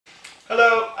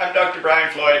Hello, I'm Dr.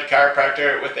 Brian Floyd,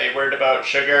 chiropractor, with a word about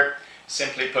sugar.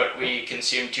 Simply put, we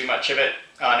consume too much of it,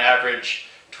 on average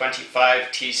 25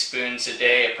 teaspoons a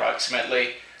day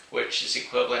approximately, which is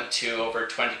equivalent to over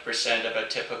 20% of a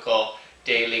typical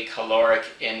daily caloric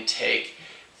intake.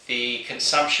 The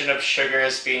consumption of sugar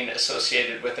has been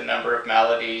associated with a number of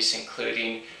maladies,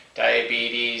 including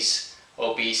diabetes,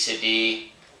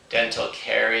 obesity, dental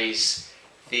caries.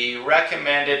 The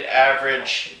recommended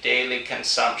average daily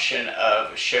consumption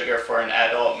of sugar for an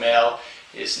adult male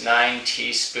is 9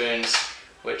 teaspoons,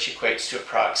 which equates to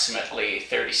approximately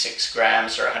 36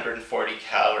 grams or 140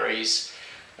 calories.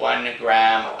 1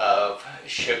 gram of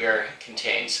sugar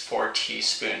contains 4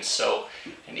 teaspoons. So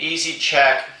an easy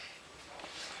check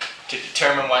to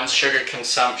determine one's sugar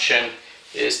consumption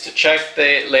is to check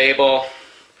the label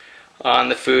on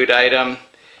the food item,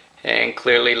 and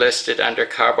clearly listed under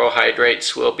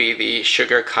carbohydrates will be the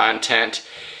sugar content.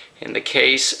 In the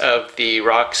case of the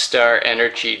Rockstar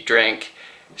energy drink,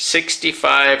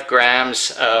 65 grams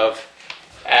of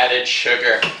added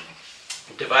sugar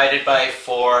divided by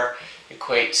 4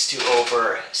 equates to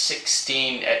over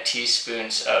 16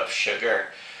 teaspoons of sugar.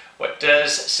 What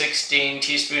does 16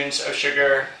 teaspoons of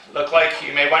sugar look like,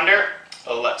 you may wonder?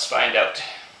 Well, let's find out.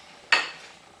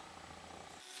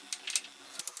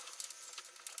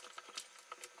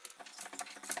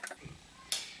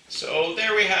 So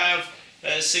there we have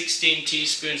 16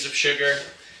 teaspoons of sugar,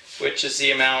 which is the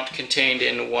amount contained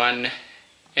in one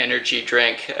energy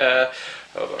drink of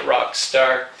a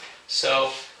Rockstar.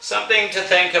 So something to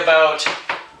think about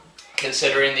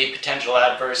considering the potential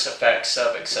adverse effects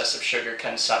of excessive sugar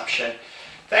consumption.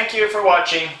 Thank you for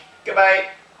watching. Goodbye.